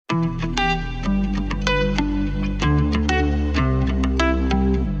For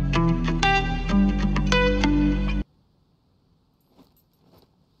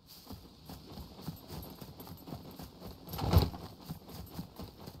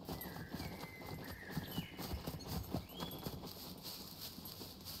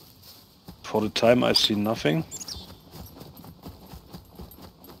the time I see nothing.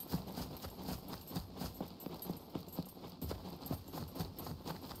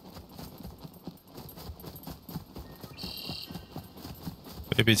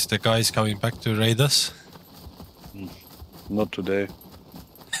 Maybe it's the guys coming back to raid us. Not today.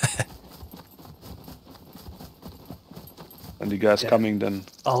 And the guys coming then.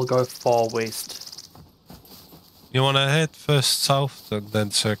 I'll go far west. You wanna head first south and then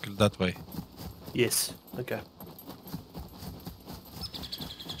circle that way? Yes. Okay.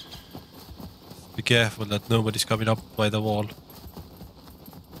 Be careful that nobody's coming up by the wall.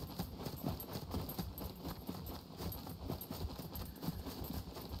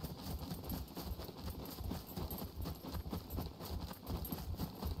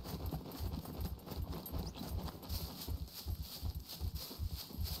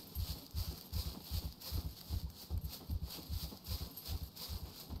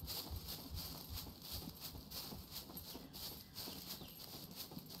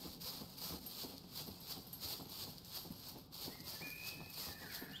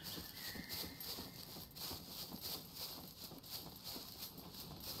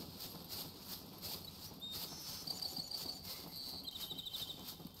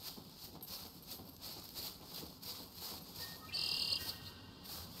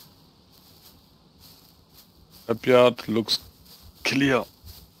 Upyard looks clear.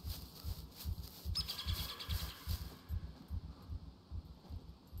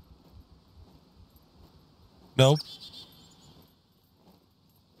 No.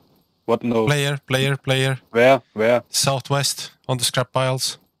 What no? Player. Where? Southwest on the scrap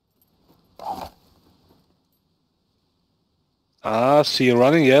piles. Ah, see you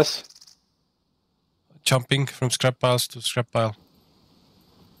running, yes. Jumping from scrap piles to scrap pile.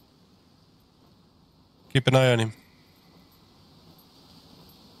 Keep an eye on him.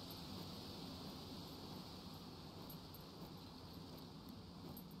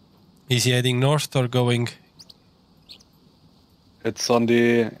 Is he heading north or going? It's on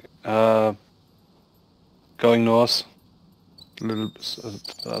the going north. A little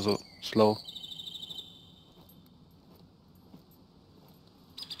also slow.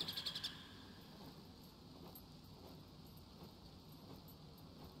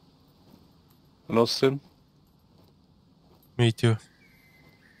 Lost him. Me too.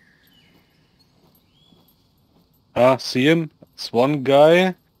 Ah, see him? It's one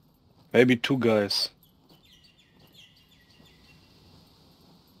guy, maybe two guys.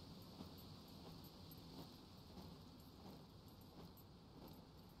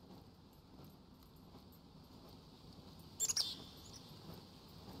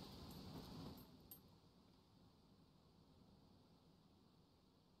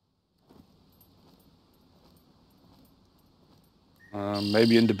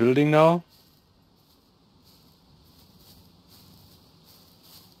 Maybe in the building now.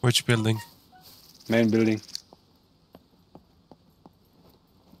 Which building? Main building.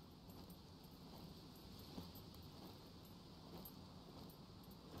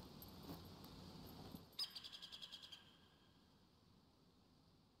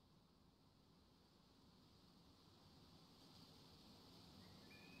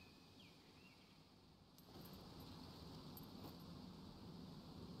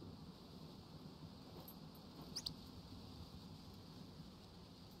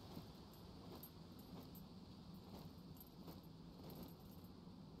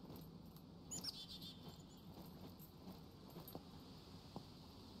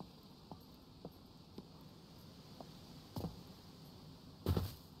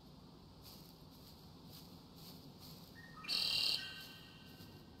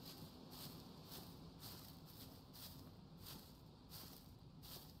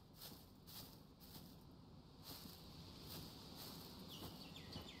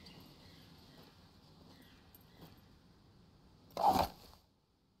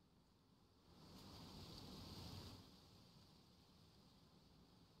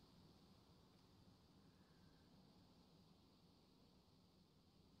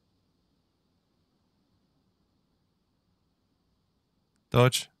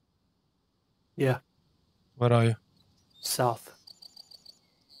 Dodge, Yeah. where are you? South.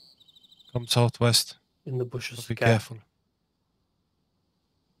 Come southwest. In the bushes. Be careful.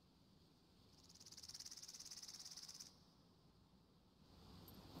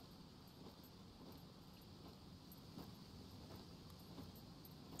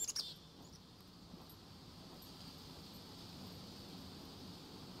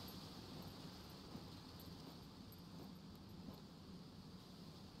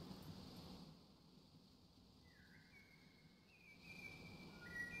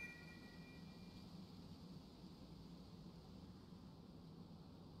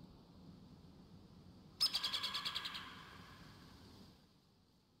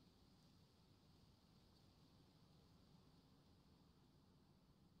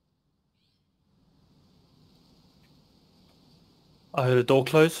 I heard a door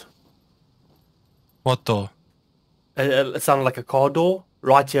close. What door? It sounded like a car door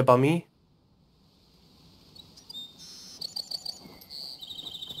right here by me.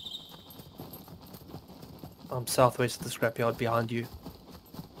 I'm southwest of the scrapyard behind you.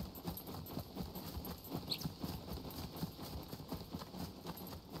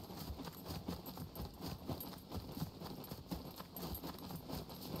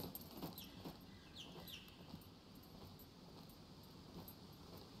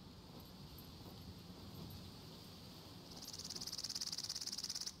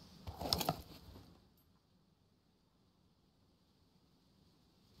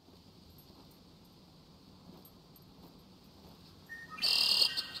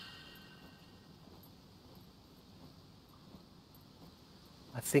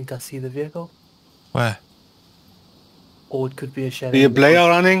 I think I see the vehicle. Where? Or it could be a shadow. See a in the player bush.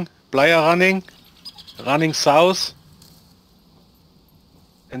 running? Player running? Running south?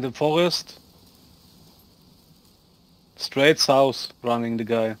 In the forest? Straight south, running the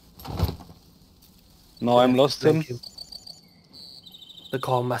guy. Now I'm lost him. The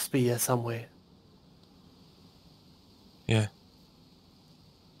car must be here somewhere. Yeah.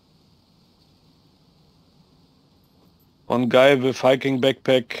 One guy with hiking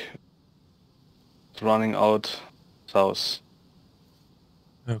backpack running out south.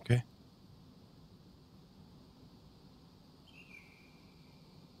 Okay.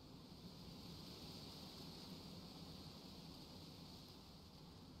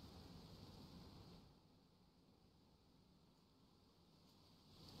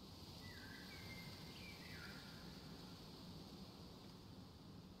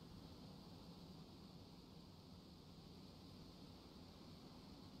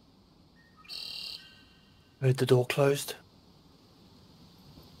 Heard the door closed.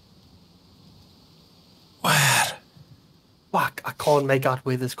 Where? Fuck, I can't make out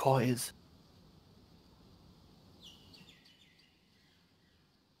where this car is.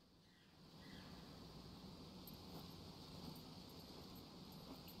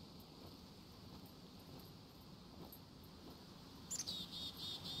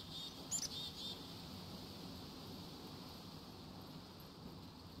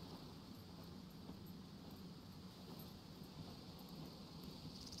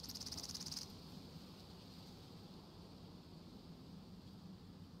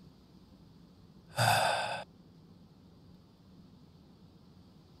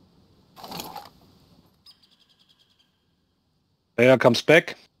 Player comes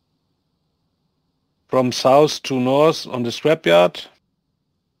back. From south to north on the scrapyard.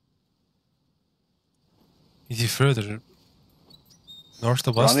 Is he further north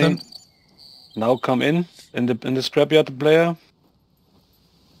of us Running. then? Now come in the scrapyard, the player.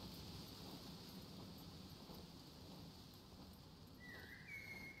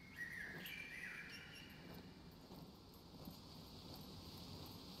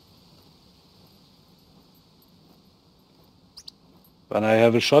 When I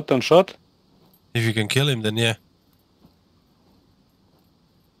have a shot, then shot. If you can kill him, then yeah.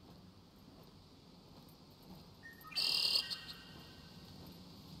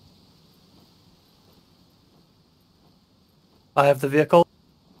 I have the vehicle.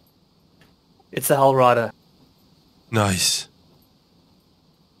 It's a Hellrider. Nice.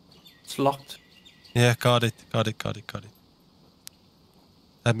 It's locked. Yeah, got it.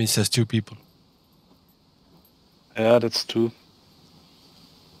 That means there's two people. Yeah, that's two.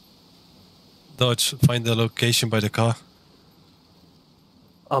 Dodge, find the location by the car.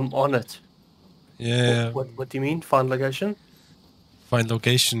 I'm on it. Yeah, What do you mean? Find location? find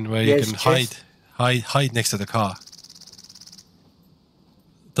location where Yes, you can chest. hide next to the car.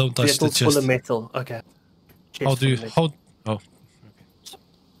 Don't touch the Vehicle's full of chest. metal. Okay. Chest How do you full of metal. how?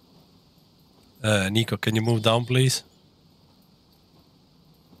 Oh, okay. Nico, can you move down, please?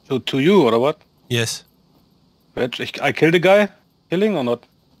 So to you or what? Yes. I killed the guy? Killing or not?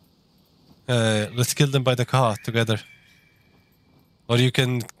 Let's kill them by the car together. Or you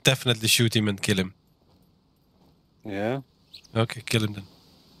can definitely shoot him and kill him. Yeah. Okay, kill him then.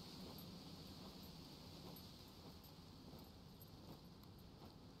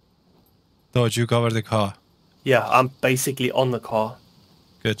 Dodge, you cover the car. Yeah, I'm basically on the car.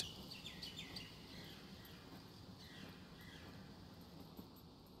 Good.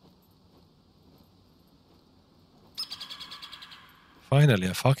 Finally,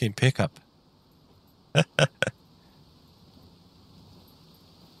 a fucking pickup.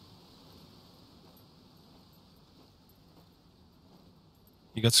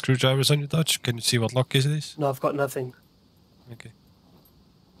 You got screwdrivers on your Dodge? Can you see what lock is this? No, I've got nothing. Okay.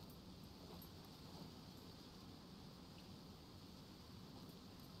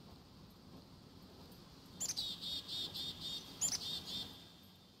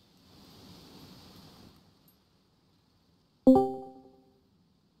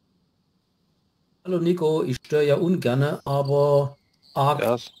 Hallo Nico, ich störe ja ungerne, aber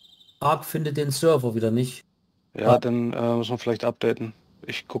Ja, Arc findet den Server wieder nicht. ja, dann muss man vielleicht updaten.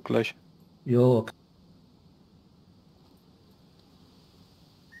 Ich guck gleich. Jo, okay.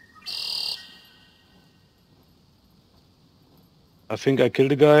 I think I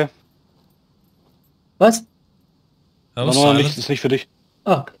killed a guy. Was? I No, was no, nicht, silent. ist nicht für dich.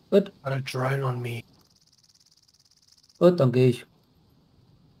 Ah, gut, Got a drone on me. gut, dann gehe ich.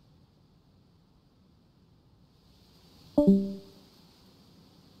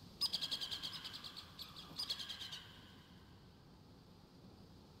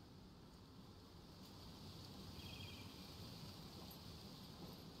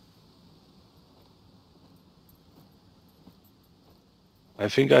 I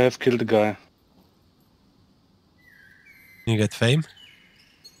think I have killed a guy. You get fame.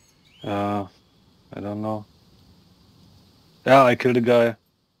 I don't know. Yeah, I killed a guy.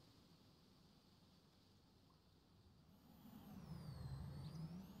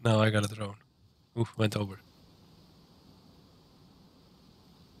 Now I got a drone. Ooh, went over.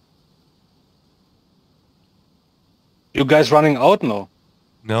 You guys running out now?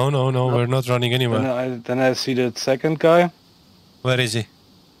 No, we're not running anywhere. Then I see the second guy. Where is he?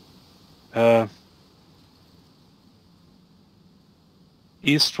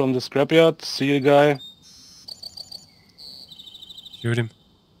 East from the scrapyard. See a guy. Shoot him.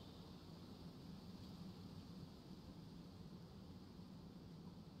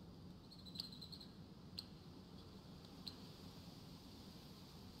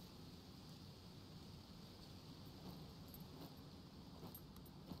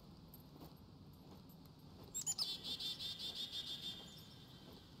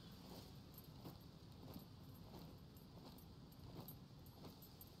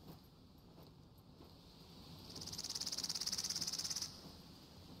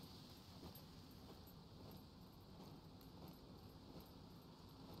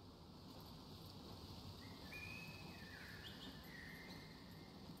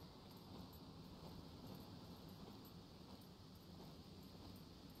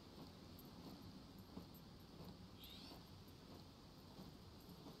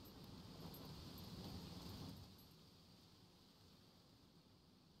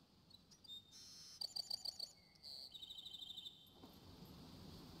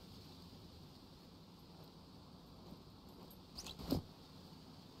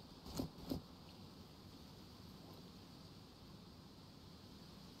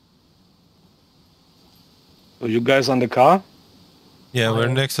 So you guys on the car? Yeah, we're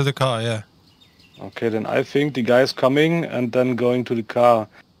yeah. next to the car, yeah. Okay, then I think the guy's coming and then going to the car.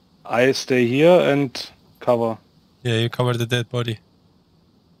 I stay here and cover. Yeah, you cover the dead body.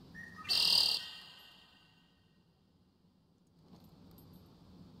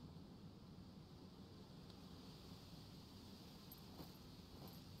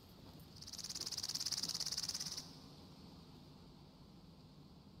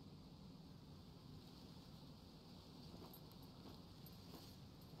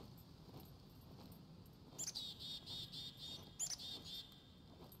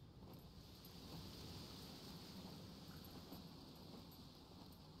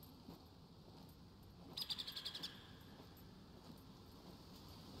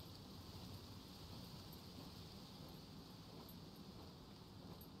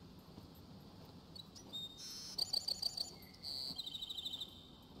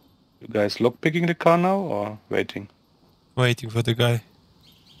 You guys lockpicking the car now or waiting? Waiting for the guy.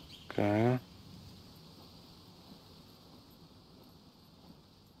 Okay.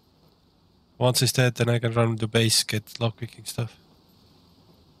 Once he's dead, then I can run the base, get lockpicking stuff.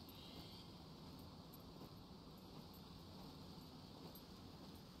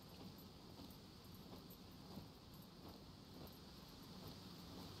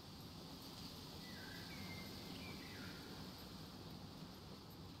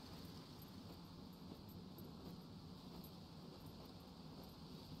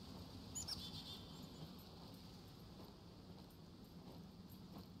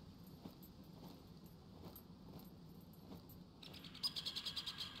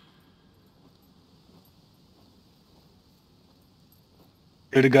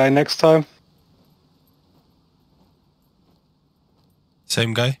 Kill the guy next time.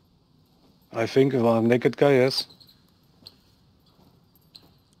 Same guy? I think a naked guy, yes.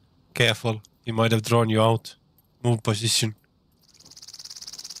 Careful, he might have drawn you out. Move position.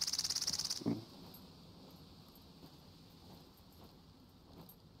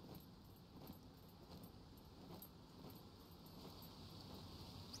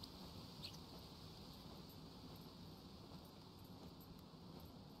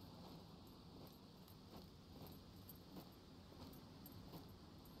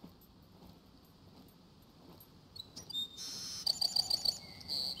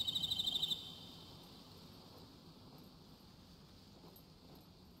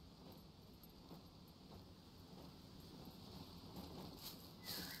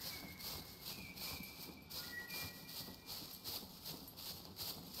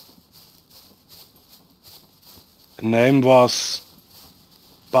 name was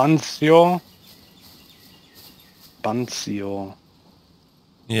Bancio. Bancio.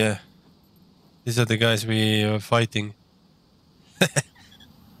 Yeah. These are the guys we were fighting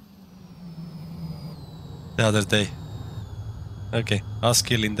the other day. Okay, us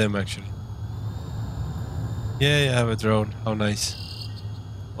killing them actually. Yeah, I have a drone. How nice.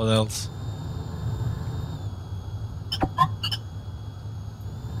 What else?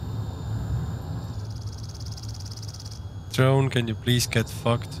 Drone, can you please get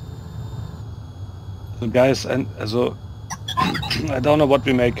fucked? So guys, and also I don't know what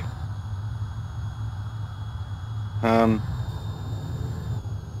we make.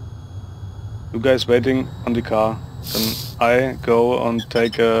 You guys waiting on the car, then I go and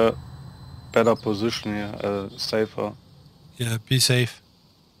take a better position here, safer. Yeah, be safe.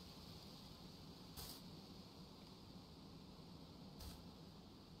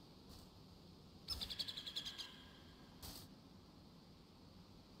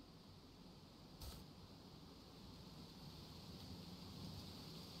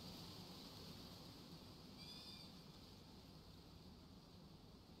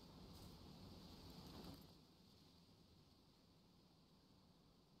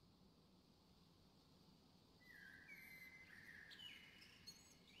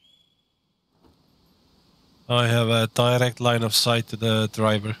 I have a direct line of sight to the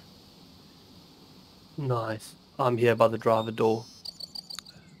driver. Nice. I'm here by the driver door.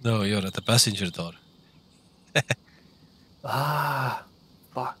 No, you're at the passenger door. Ah,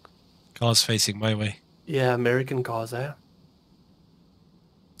 fuck. Car's facing my way. Yeah, American cars, eh?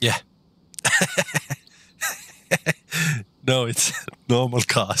 Yeah. No, it's normal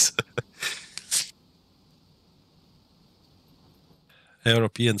cars.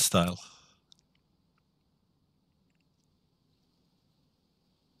 European style.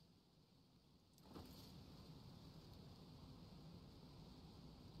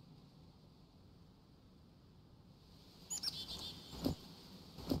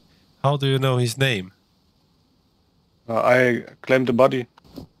 How do you know his name? I claimed the body.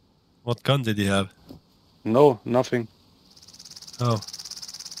 What gun did he have? No, nothing. Oh,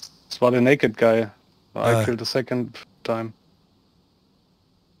 It's about a naked guy. I Ah. killed the second time.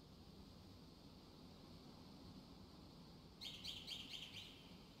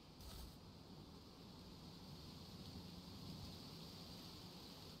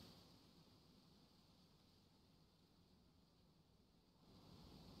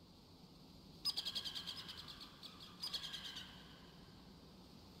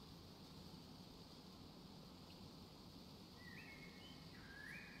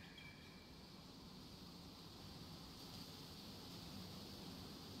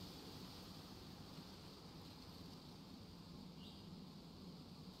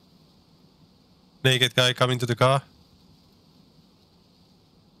 naked guy coming to the car.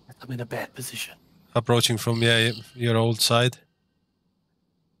 I'm in a bad position. Approaching from your old side.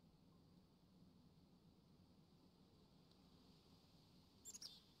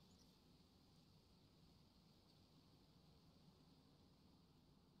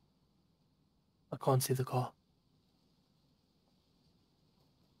 I can't see the car.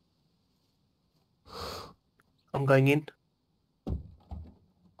 I'm going in.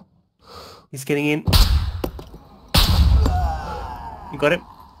 He's getting in. You got him?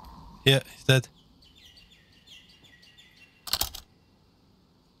 Yeah, he's dead.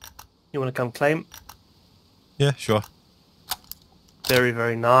 You want to come claim? Yeah, sure. Very,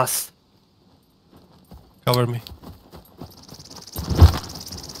 very nice. Cover me.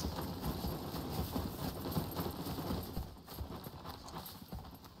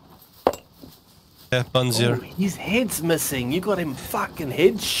 Yeah, Bunzier. Oh, his head's missing. You got him fucking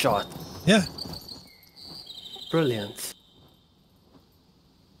headshot. Yeah. Brilliant.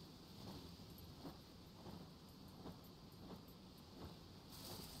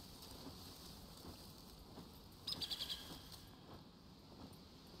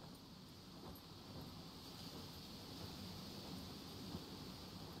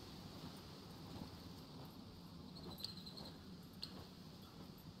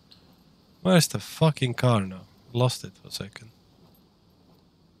 Where's the fucking car now? Lost it for a second.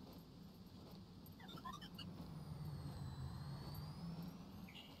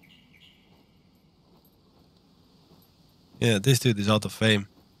 Yeah, this dude is out of fame.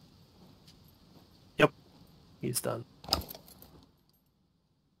 Yep. He's done.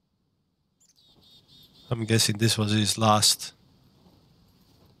 I'm guessing this was his last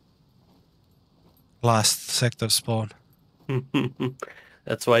sector spawn.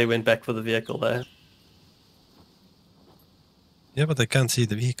 That's why he went back for the vehicle there. Yeah, but I can't see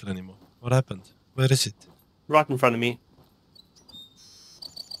the vehicle anymore. What happened? Where is it? Right in front of me.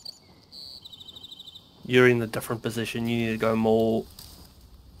 You're in a different position. You need to go more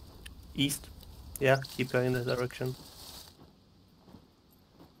east. Yeah, keep going in that direction.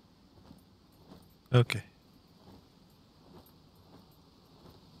 Okay.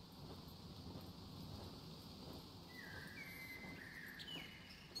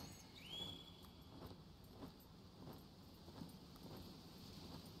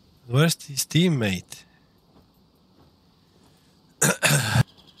 Where's his teammate?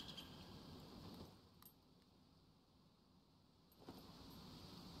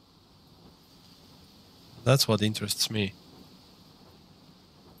 That's what interests me.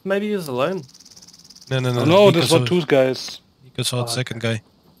 Maybe he was alone. No, no, no. Oh no, Nico this were saw, two guys. Nico saw the Oh, second guy.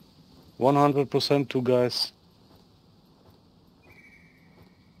 100% two guys.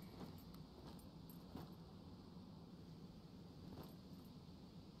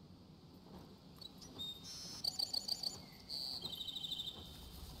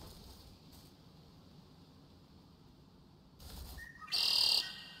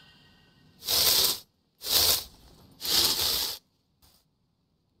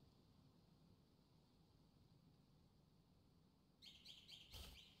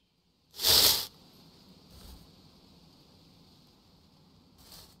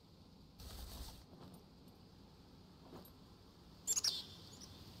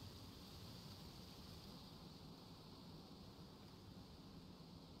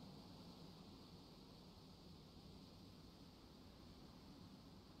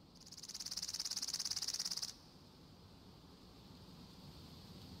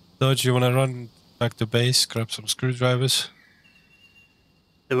 Dodge, you wanna run back to base, grab some screwdrivers?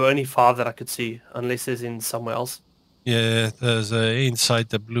 there were only 5 that I could see, unless there's in somewhere else. Yeah, there's inside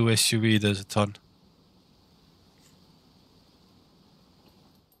the blue SUV. There's a ton.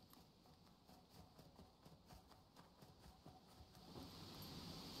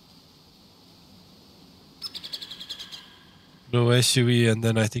 Blue SUV, and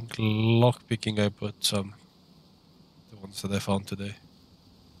then I think lockpicking. I put some, the ones that I found today.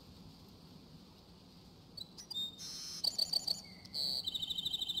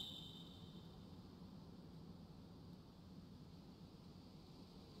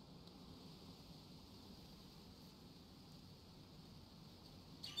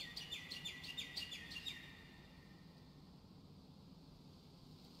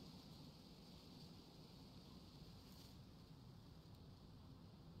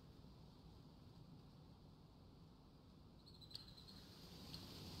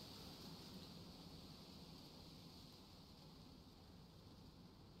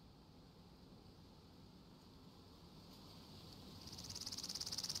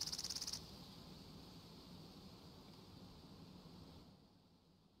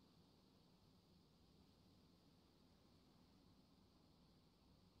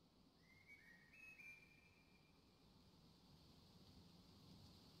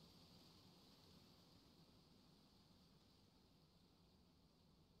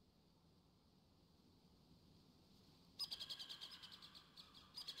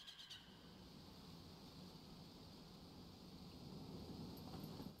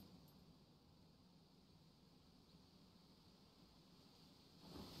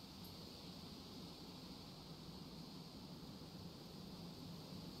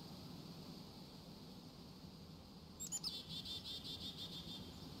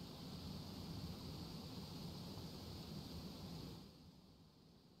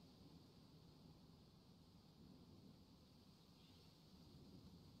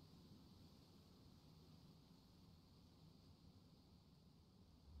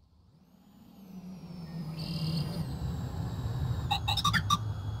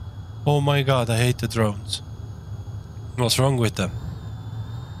 Oh my god, I hate the drones. What's wrong with them?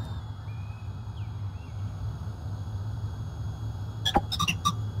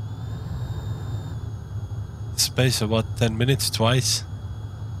 Space about 10 minutes twice.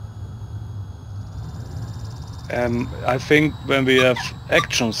 I think when we have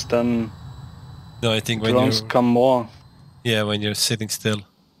actions, then No, I think when drones you're... come more. Yeah, when you're sitting still.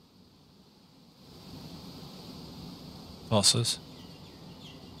 Passes.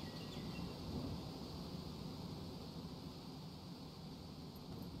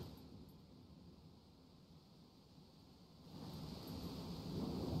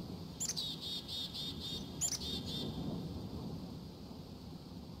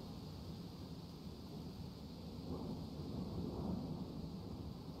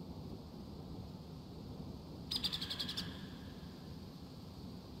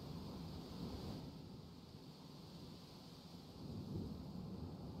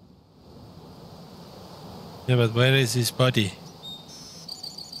 Yeah, but where is his body?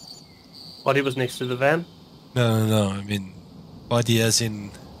 Body was next to the van. No. I mean, body as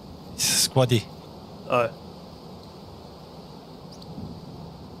in squaddy. Oh.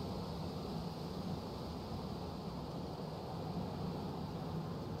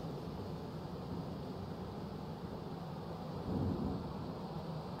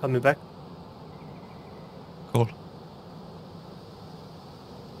 Coming back. Cool.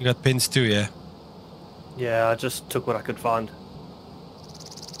 You got pins too, yeah? Yeah, I just took what I could find.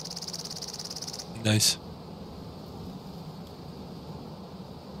 Nice.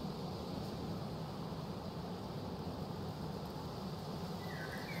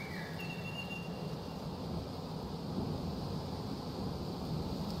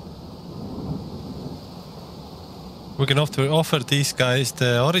 We can offer these guys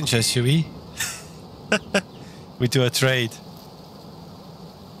the orange SUV. We do a trade.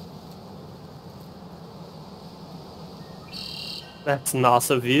 That's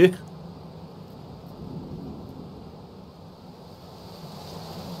nice of you.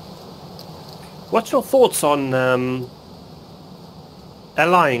 What's your thoughts on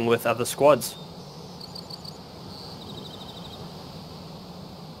allying with other squads?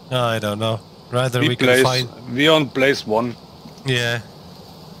 I don't know. Rather we can place, find... we on place 1. Yeah.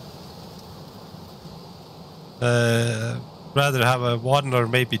 Rather have a 1 or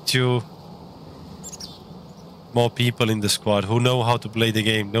maybe 2 more people in the squad who know how to play the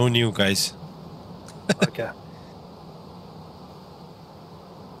game. No new guys. Okay.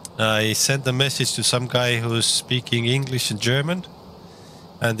 I sent a message to some guy who's speaking English and German,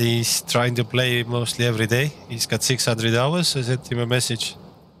 and he's trying to play mostly every day. He's got 600 hours. I sent him a message.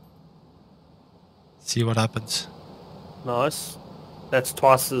 See what happens. Nice. That's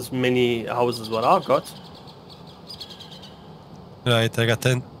twice as many hours as what I've got. Right, I got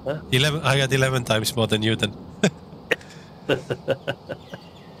 10. Huh? 11. I got 11 times more than you then.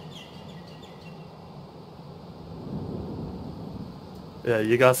 Yeah,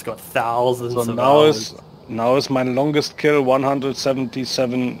 you guys got thousands So of now hours. is my longest kill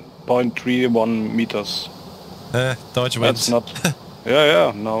 177.31 meters. Dodge That's wins. not.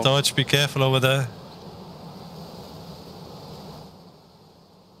 Yeah, no. Dodge, be careful over there.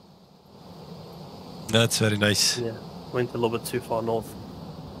 That's very nice. Yeah, went a little bit too far north.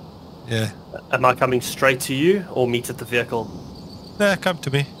 Yeah. Am I coming straight to you or meet at the vehicle? Yeah, come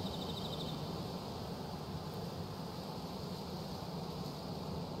to me.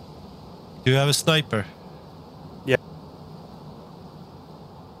 Do you have a sniper? Yeah.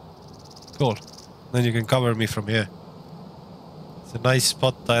 Cool. Then you can cover me from here. It's a nice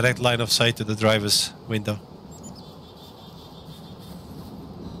spot, direct line of sight to the driver's window.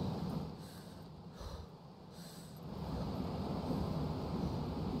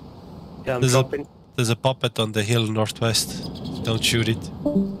 Yeah, I'm There's dropping. There's a puppet on the hill northwest. Don't shoot it.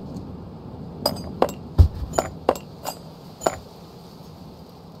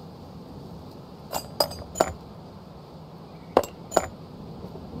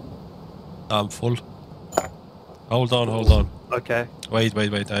 I'm full. Hold on. Okay. Wait.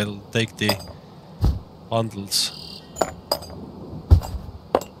 I'll take the bundles.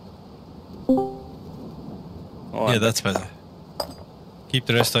 Oh, Yeah, that's better. Keep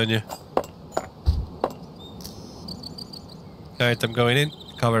the rest on you. Alright, I'm going in.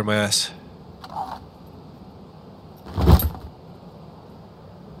 Cover my ass.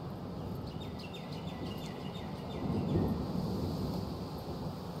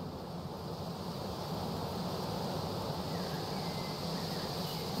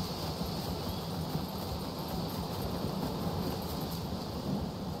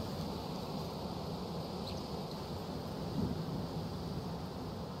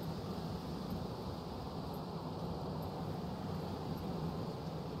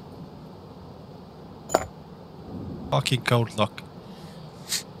 Fucking cold lock.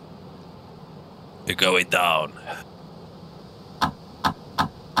 You're going down.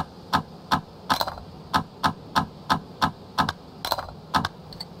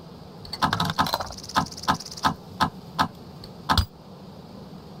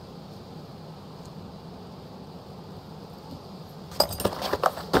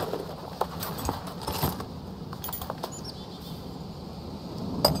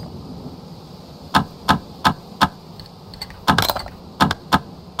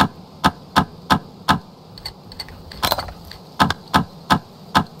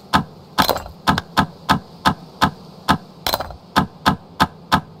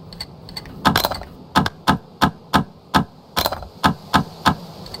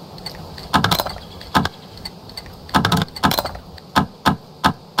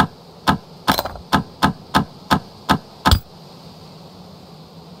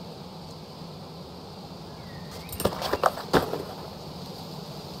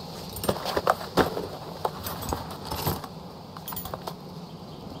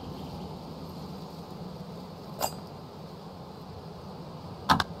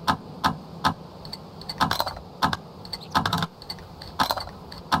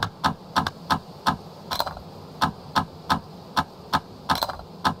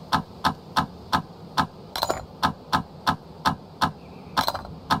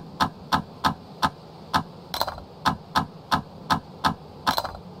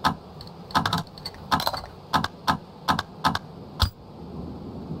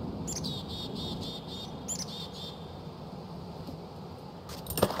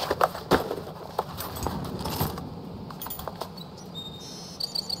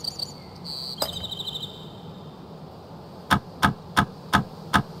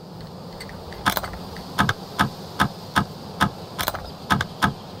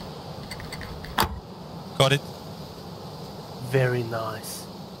 Very nice.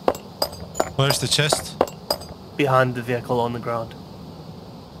 Where's the chest? Behind the vehicle on the ground.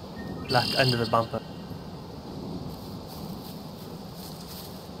 Like under the bumper.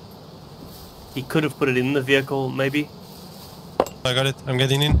 He could have put it in the vehicle, maybe. I got it. I'm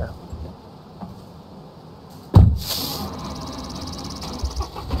getting in. Yeah.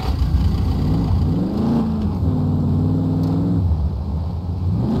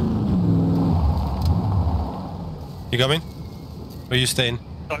 You coming? Or you staying?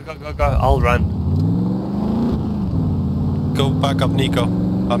 Go, go, go, go. I'll run. Go back up, Nico.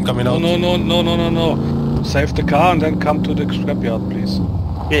 I'm coming out. No. Save the car and then come to the scrapyard, please.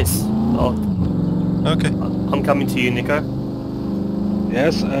 Yes. Oh, Okay. I'm coming to you, Nico.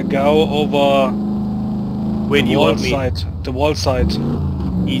 Yes, go over Where do the you wall want me? side. The wall side.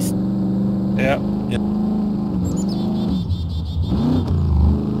 East. Yeah.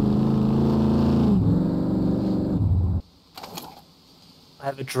 I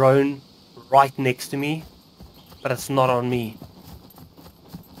have a drone right next to me, but it's not on me.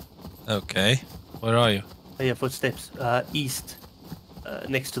 Okay. Where are you? I hear footsteps. East.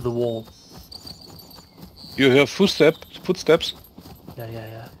 Next to the wall. You hear footsteps?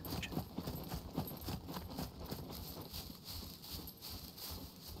 Yeah.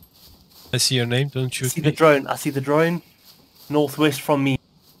 I see your name. Don't I shoot see me. the drone. I see the drone. Northwest from me.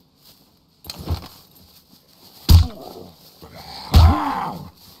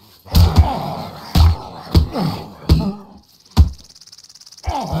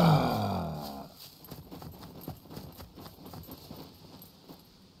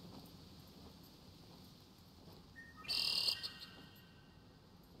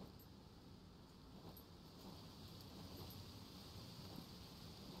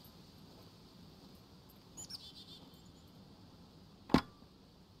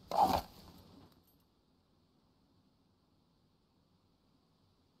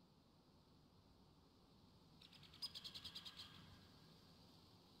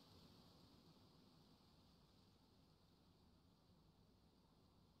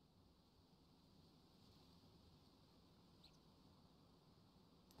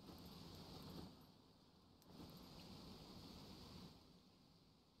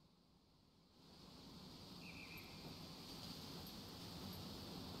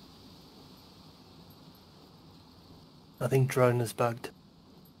 I think drone is bugged.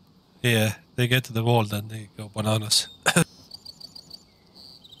 Yeah, they get to the wall, then they go bananas.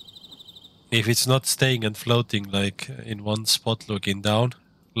 If it's not staying and floating like in one spot looking down,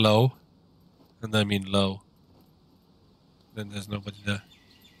 low, and I mean low, then there's nobody there,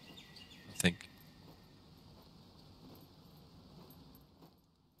 I think.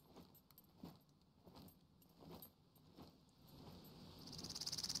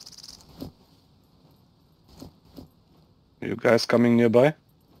 You guys coming nearby?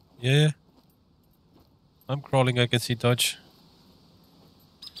 Yeah. I'm crawling, I can see Dodge.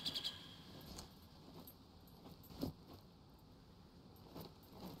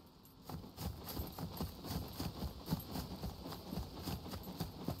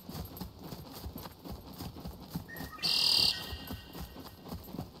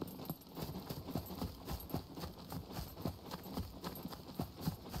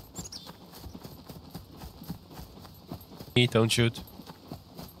 Don't shoot.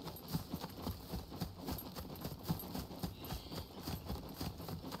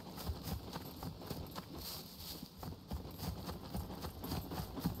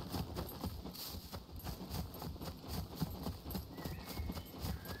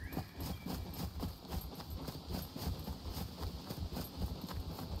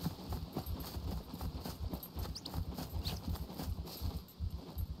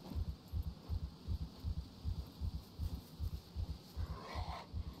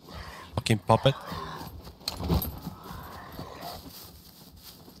 Fucking puppet.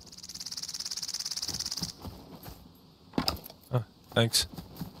 Oh, thanks.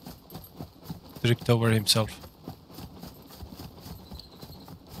 Tripped over himself.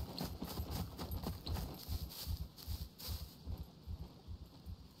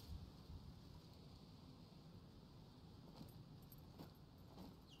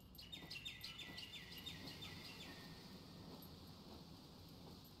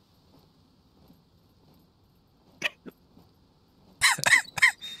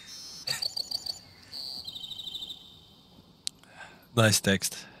 Nice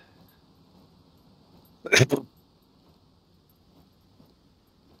text. Do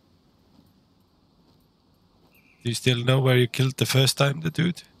you still know where you killed the first time the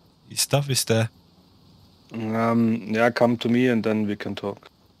dude? His stuff is there. Yeah, come to me and then we can talk.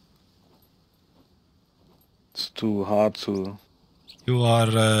 It's too hard to You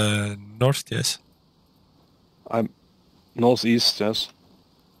are north, yes? I'm northeast, yes.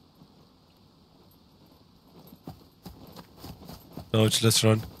 No, let's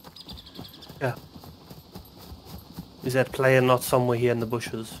run. Yeah. Is that player not somewhere here in the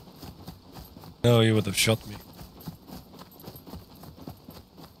bushes? No, he would have shot me.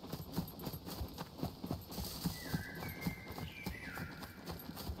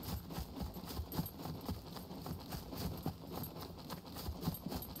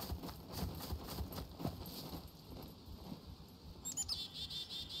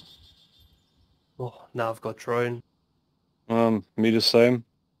 Oh, now I've got drone. Me the same.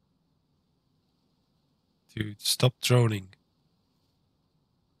 Dude, stop droning.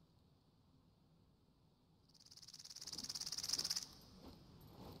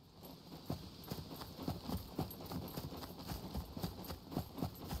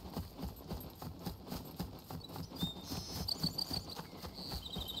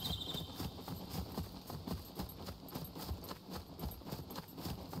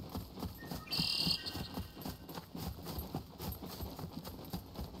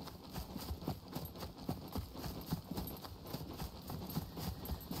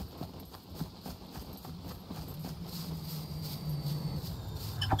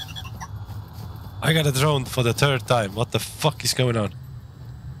 I got a drone for the third time. What the fuck is going on?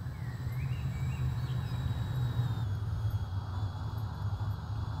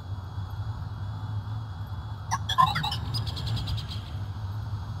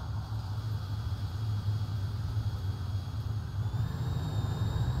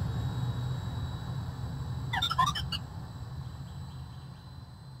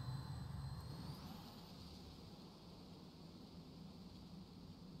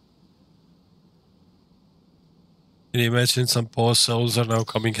 Can you imagine some poor souls are now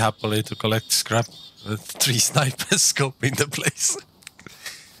coming happily to collect scrap with 3 snipers scoping the place?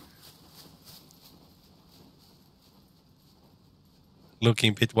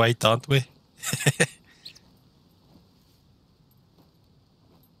 Looking a bit white, aren't we?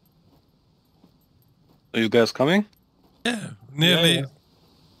 Are you guys coming? Yeah, nearly. Yeah.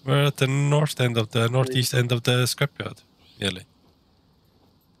 We're at the northeast end of the scrapyard. Nearly.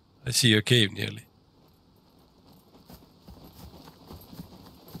 I see your cave nearly.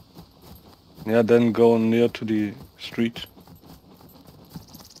 Yeah, then go near to the street.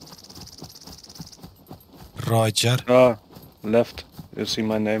 Roger. Left. You see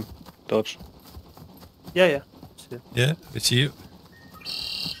my name. Dodge. Yeah, yeah. See it. Yeah, we see you.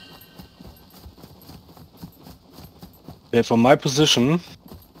 Yeah, from my position,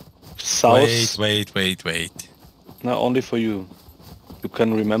 south. Wait. No, only for you. You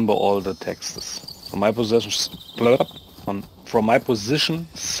can remember all the texts. From my position, from my position,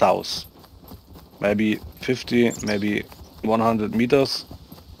 south. Maybe 50, maybe 100 meters.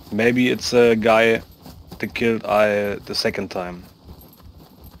 Maybe it's a guy that killed I the second time.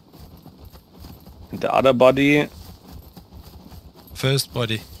 And the other body, First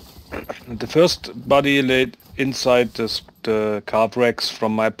body. the first body laid inside the car brakes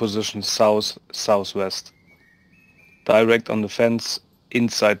from my position southwest. Direct on the fence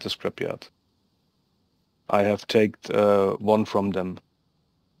inside the scrapyard. I have taken one from them.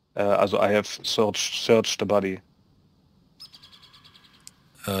 Also I have searched the body.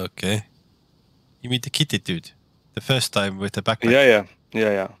 Okay. You mean the kitty dude? The first time with the backpack?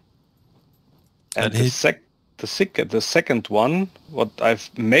 Yeah. And the second one, what I've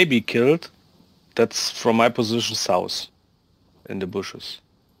maybe killed, that's from my position south, in the bushes.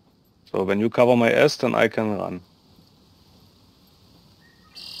 So when you cover my ass, then I can run.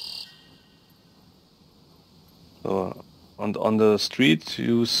 So on the street,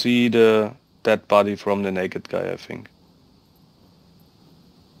 you see the dead body from the naked guy, I think.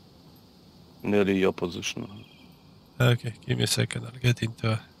 Nearly your position. Okay, give me a second. I'll get into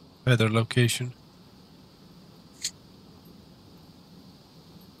a better location.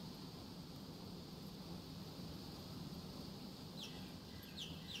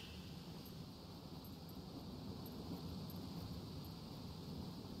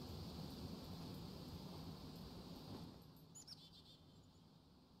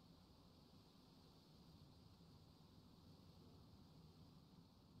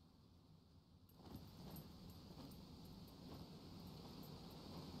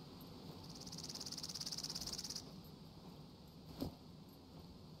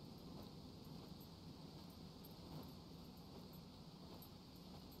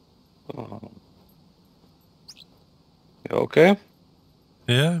 You okay?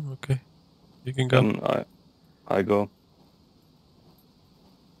 Yeah, I'm okay. You can go. Then I go.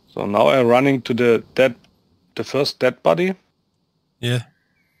 So now I'm running to the first dead body. Yeah.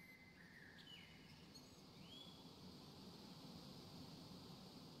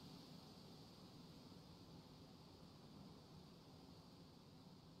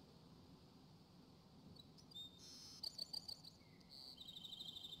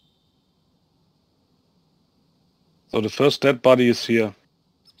 So the first dead body is here.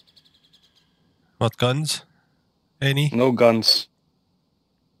 What guns? Any? No guns.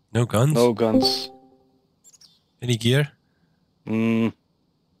 No guns? No guns. Any gear?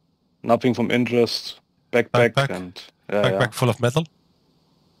 Nothing from interest. Backpack, Backpack? and yeah, Backpack full of metal?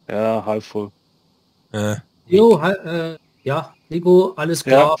 yeah, half full. Jo, ja, Nico, alles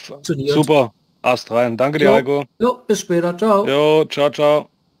klar, Ja, funktioniert. super. Ast rein. Danke dir, Jo, Heiko. jo, bis später, ciao. Jo, ciao, ciao.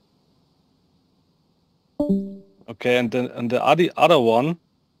 Okay, and the other one,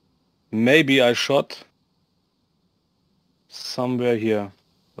 maybe I shot somewhere here.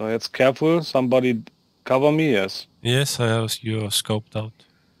 So jetzt careful. Somebody cover me. Yes. Yes, I have you scoped out.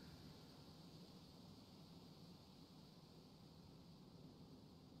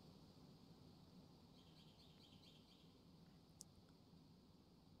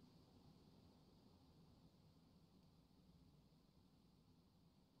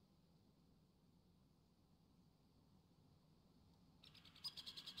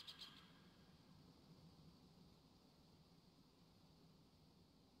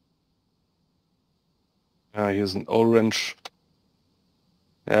 Here's an orange.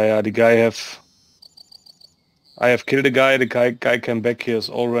 Yeah, the guy I have killed a guy. The guy came back. Here's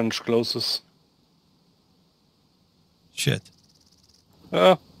orange closest. Shit.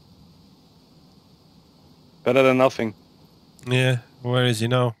 Better than nothing. Yeah, where is he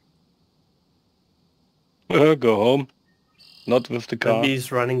now? Go home. Not with the car. Maybe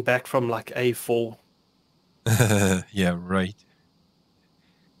he's running back from like A4. Yeah, right.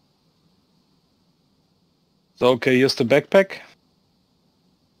 So okay, here's the backpack.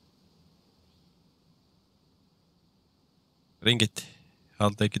 Ring it. I'll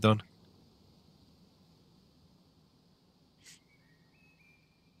take it on.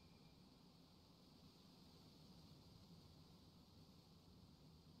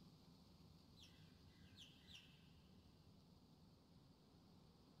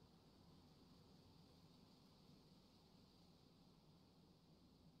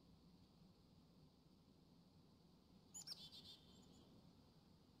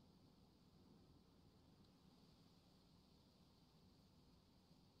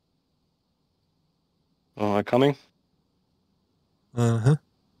 Oh, am I coming? Uh-huh.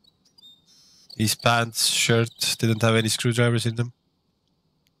 His pants, shirt didn't have any screwdrivers in them.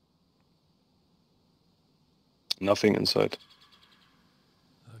 Nothing inside.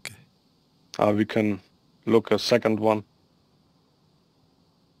 Okay. We can look a second one.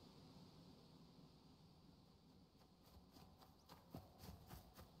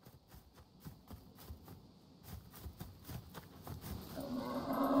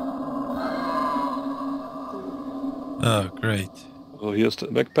 Oh, great. So here's the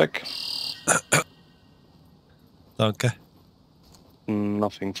backpack. Danke.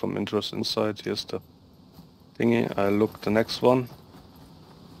 Nothing from interest inside. Here's the thingy. I look the next one.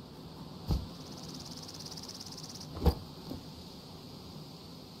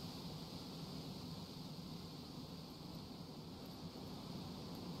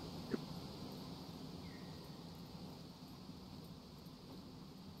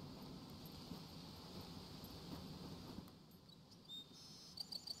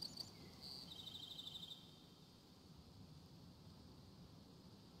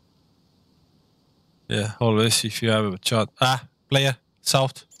 Yeah, always if you have a shot. Ah, player,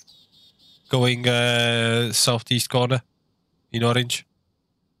 south. Going southeast corner in orange.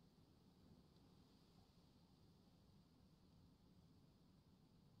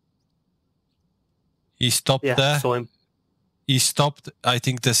 He stopped Yeah, there. saw him. He stopped. I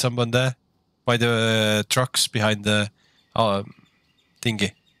think there's someone there by the trucks behind the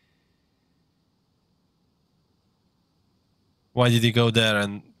thingy. Why did he go there?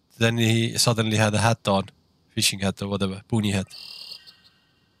 And then he suddenly had a hat on, fishing hat or whatever, pony hat.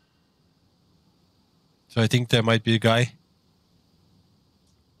 So I think there might be a guy.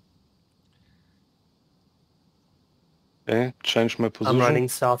 Okay, change my position. I'm running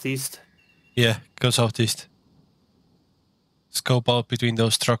southeast. Yeah, go southeast. Scope out between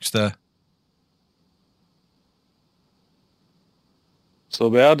those trucks there. So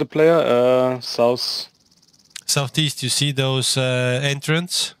where are the player? South. Southeast, you see those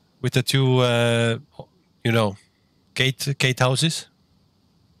entrance with the two, gate houses?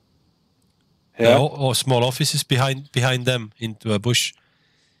 Yeah. Or small offices behind them into a bush.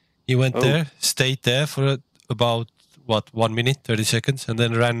 He went there, stayed there for about what, 1 minute, 30 seconds, and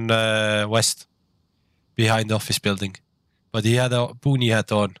then ran west behind the office building. But he had a boonie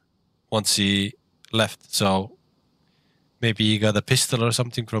hat on once he left, so maybe he got a pistol or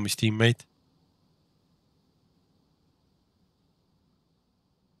something from his teammate.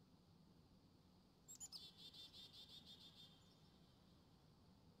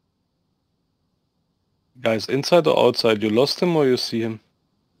 Guys, inside or outside? You lost him or you see him?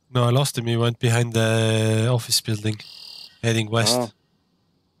 No, I lost him. He went behind the office building, heading west.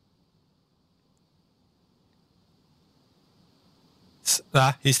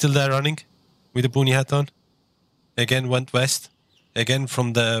 He's still there running with the boonie hat on. Again went west. Again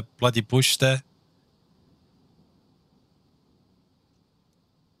from the bloody bush there.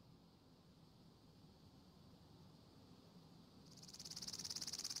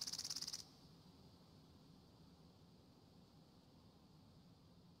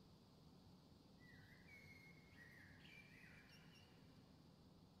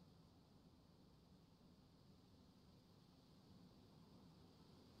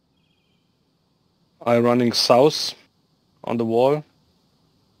 I'm running south on the wall.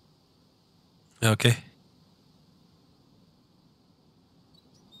 Okay.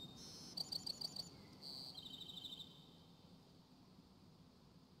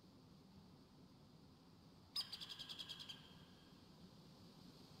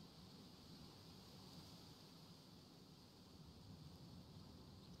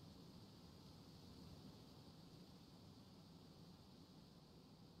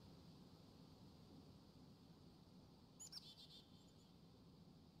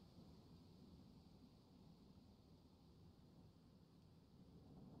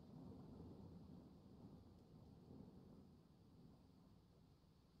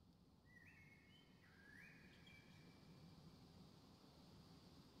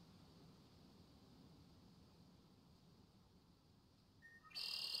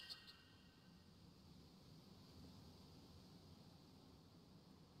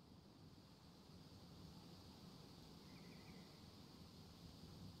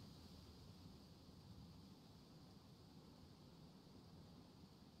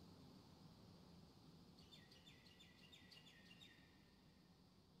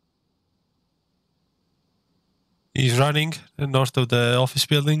 He's running north of the office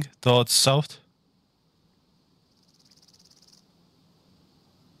building towards south.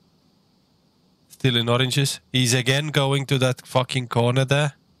 Still in oranges. He's again going to that fucking corner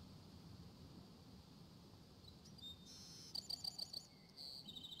there.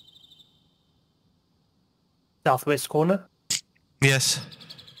 Southwest corner? Yes.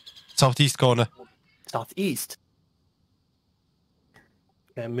 Southeast corner. Southeast.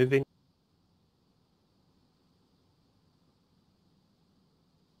 Okay, moving.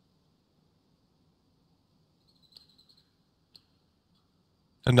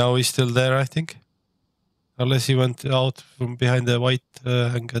 And now he's still there, I think. Unless he went out from behind the white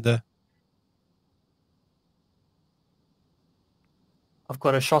hangar there. I've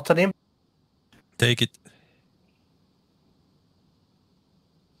got a shot at him. Take it.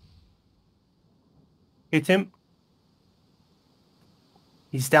 Hit him.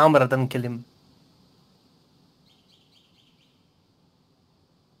 He's down, but I didn't kill him.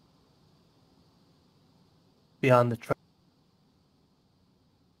 Behind the truck.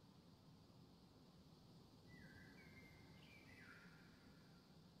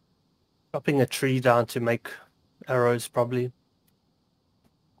 Chopping a tree down to make arrows, probably.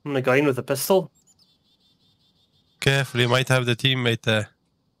 I'm gonna go in with a pistol. Careful, he might have the teammate there.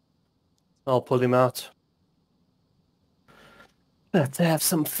 I'll pull him out. Let's have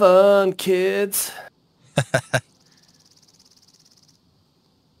some fun, kids.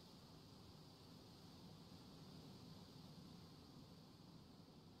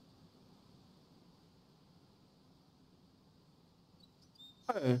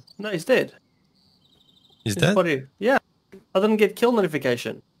 Oh, no, he's dead. He's His dead? body. Yeah. I didn't get kill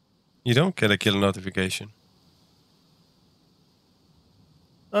notification. You don't get a kill notification.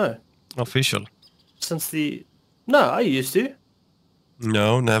 Oh. Official. Since the... No, I used to.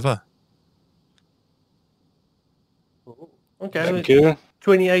 No, never. Okay. Kill.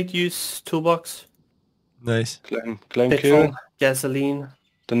 28 use toolbox. Nice. Claim Petrol, kill. gasoline.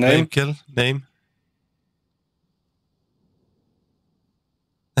 The Name name. kill. Name.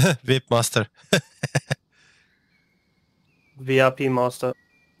 Whip master. VIP master.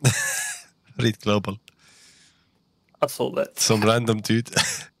 Read global. I saw that. Some random dude.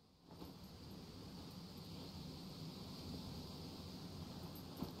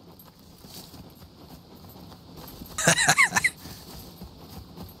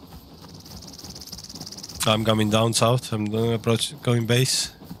 I'm coming down south. I'm going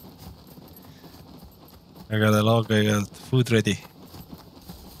base. I got a log. I got food ready.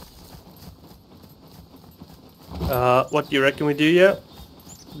 What do you reckon we do? Yeah,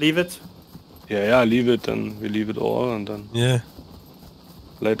 leave it. Yeah, leave it, and we leave it all, and then Yeah.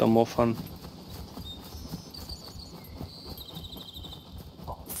 later more fun.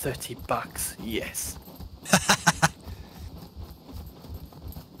 Oh, $30. Yes.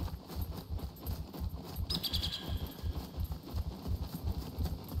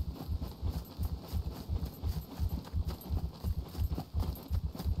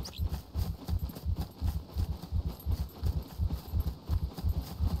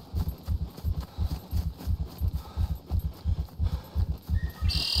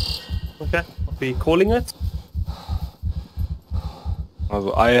 Okay, I'll be calling it.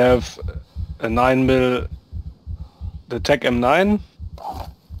 Also I have a 9mm, the Tech M9.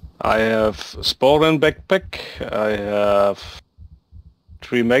 I have Sporen backpack. I have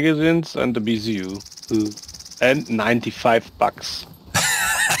 3 magazines and the BZU. And $95.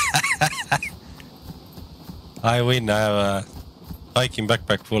 I win. I have a hiking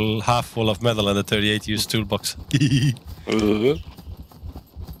backpack half full of metal and a 38 use toolbox.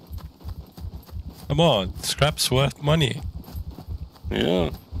 Come on, scrap's worth money. Yeah.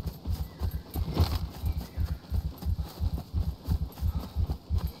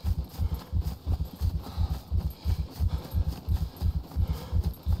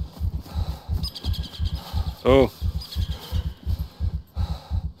 Oh.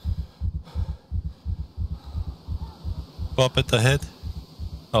 Pop it ahead.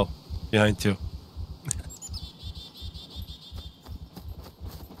 Oh, behind you.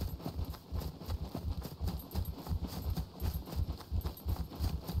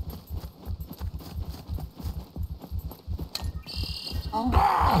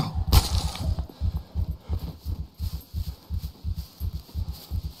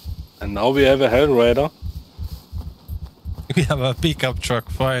 And now we have a Hellrider. We have a pickup truck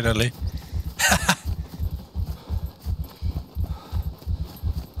finally.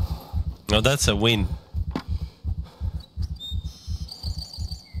 No, that's a win.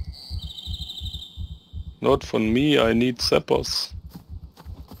 Not for me, I need zappers.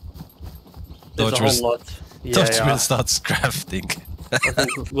 There's Dodge a will- whole lot. Dodge Yeah, will start crafting. I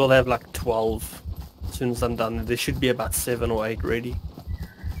think we'll have like 12 as soon as I'm done. There should be about 7 or 8 ready.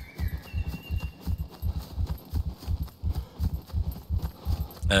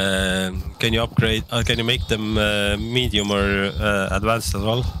 Can you upgrade? Can you make them medium or advanced as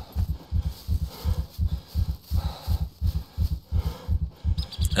well?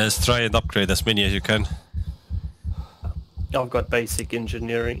 Let's try and upgrade as many as you can, I've got basic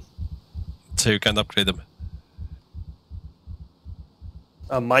engineering. so you can upgrade them.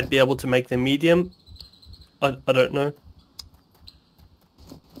 I might be able to make them medium. I don't know.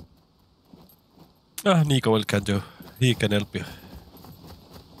 Nico will can do. He can help you.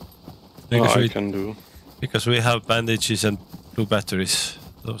 No, Because, I we, can do. because we have bandages and blue batteries.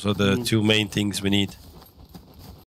 Those are the two main things we need.